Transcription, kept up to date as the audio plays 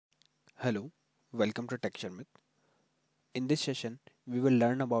Hello, welcome to Texture Myth. In this session, we will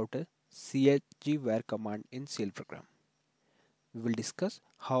learn about a chgvar command in Shell program. We will discuss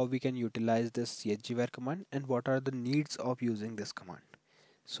how we can utilize this chgvar command and what are the needs of using this command.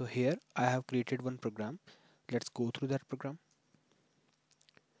 So here I have created one program. Let's go through that program.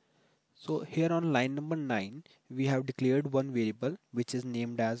 So here on line number 9, we have declared one variable which is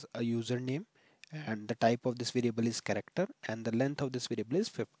named as a username, and the type of this variable is character and the length of this variable is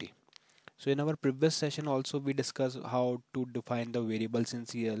 50. So in our previous session also we discussed how to define the variables in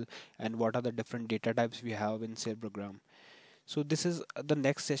CL and what are the different data types we have in Shell program. So this is the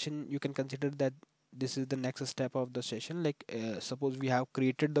next session. You can consider that this is the next step of the session. Suppose we have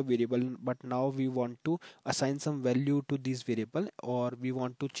created the variable, but now we want to assign some value to this variable, or we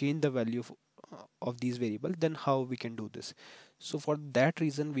want to change the value of these variable. Then how we can do this? So for that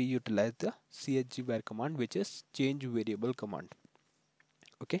reason we utilize the chgvar command, which is change variable command.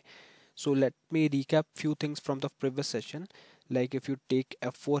 Okay. So let me recap few things from the previous session. Like if you take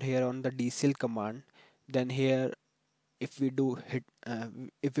F4 here on the DCL command, then here if we do hit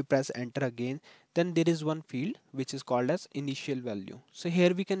if we press enter again, then there is one field which is called as initial value. So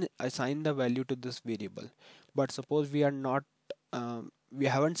here we can assign the value to this variable, but suppose we are not we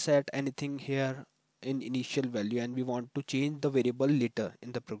haven't set anything here in initial value and we want to change the variable later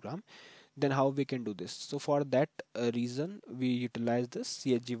in the program, then how we can do this? So for that reason we utilize this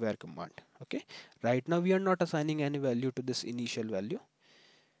chgvar command. Okay, right now we are not assigning any value to this initial value.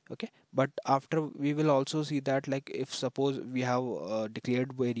 Okay, but after we will also see that, like if suppose we have a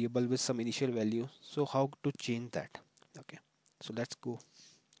declared variable with some initial value, so how to change that? Okay, so let's go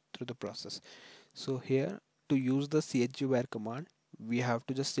through the process. So here, to use the chgvar command, we have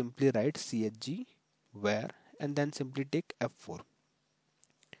to just simply write chgvar and then simply take F4.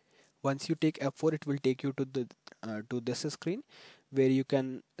 Once you take F4, it will take you to this screen where you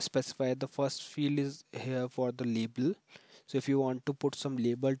can specify the first field is here for the label. So if you want to put some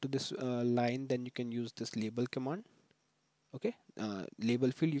label to this line, then you can use this label command. Okay,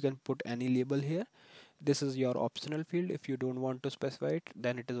 label field, you can put any label here. This is your optional field. If you don't want to specify it,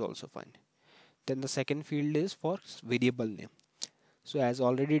 then it is also fine. Then the second field is for variable name. So as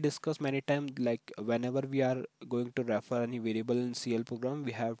already discussed many times, like whenever we are going to refer any variable in CL program,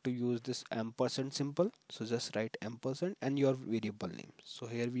 we have to use this ampersand symbol. So just write ampersand and your variable name. So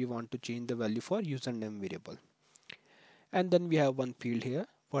here we want to change the value for username variable. And then we have one field here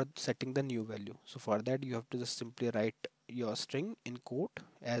for setting the new value. So for that you have to just simply write your string in quote,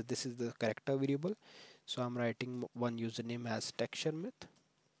 as this is the character variable. So I'm writing one username as texture myth.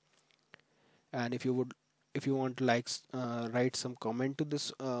 And if you want to write some comment to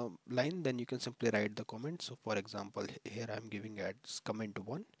this line, then you can simply write the comment. So for example, here I'm giving as comment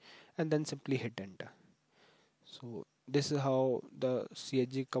 1 and then simply hit enter. So this is how the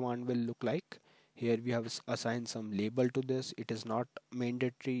chg command will look like. Here we have assigned some label to this. It is not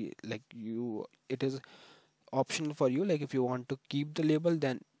mandatory, like it is optional for you. Like if you want to keep the label,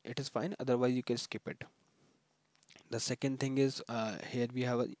 then it is fine, otherwise you can skip it. The second thing is here we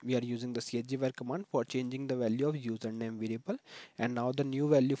are using the chgvar command for changing the value of username variable, and now the new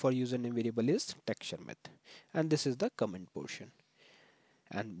value for username variable is texture myth, and this is the comment portion.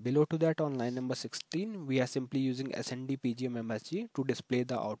 And below to that, on line number 16, we are simply using snd pgm msg to display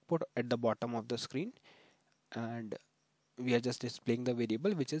the output at the bottom of the screen, and we are just displaying the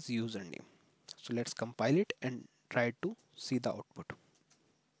variable which is username. So let's compile it and try to see the output.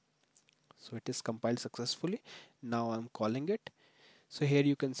 So it is compiled successfully. Now I'm calling it. So here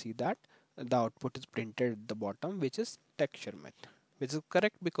you can see that the output is printed at the bottom, which is texture myth, which is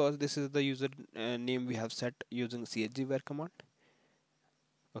correct because this is the user name we have set using chgvar command.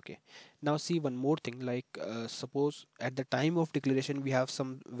 Okay, now see one more thing, like suppose at the time of declaration we have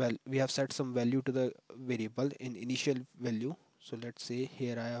set some value to the variable in initial value. So let's say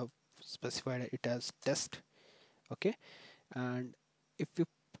here I have specified it as test. Okay, and if you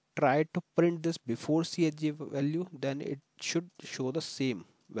try to print this before chg value, then it should show the same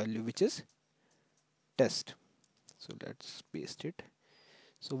value, which is test. So let's paste it.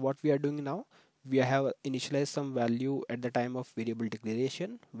 So what we are doing now, we have initialized some value at the time of variable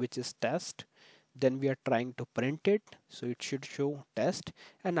declaration, which is test. Then we are trying to print it, so it should show test,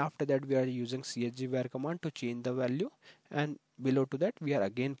 and after that we are using chgvar command to change the value, and below to that we are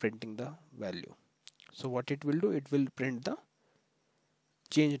again printing the value. So what it will do, it will print the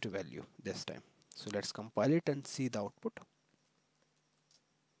changed value this time. So let's compile it and see the output.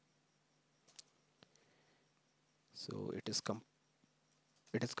 So it is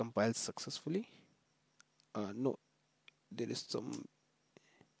compiled successfully. No, there is some,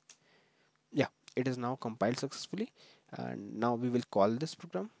 yeah, it is now compiled successfully, and now we will call this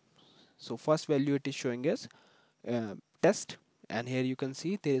program. So first value it is showing as test, and here you can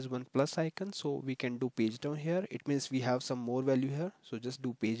see there is one plus icon, so we can do page down here. It means we have some more value here, so just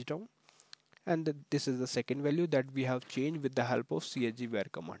do page down. And this is the second value that we have changed with the help of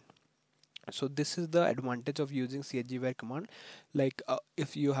chgvar command. So this is the advantage of using chgvar command. Like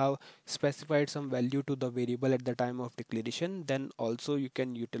if you have specified some value to the variable at the time of declaration, then also you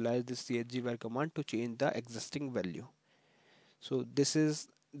can utilize this chgvar command to change the existing value. So this is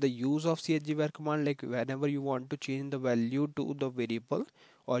the use of chgvar command. Like whenever you want to change the value to the variable,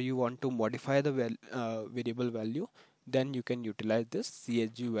 or you want to modify the variable value, then you can utilize this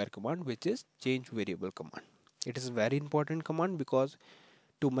chgvar command, which is change variable command. It is a very important command because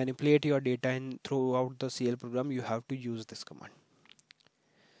to manipulate your data in throughout the CL program, you have to use this command.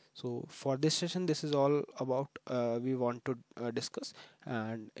 So for this session, this is all about we want to discuss,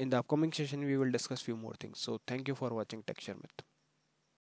 and in the upcoming session we will discuss few more things. So thank you for watching TechShare Myth.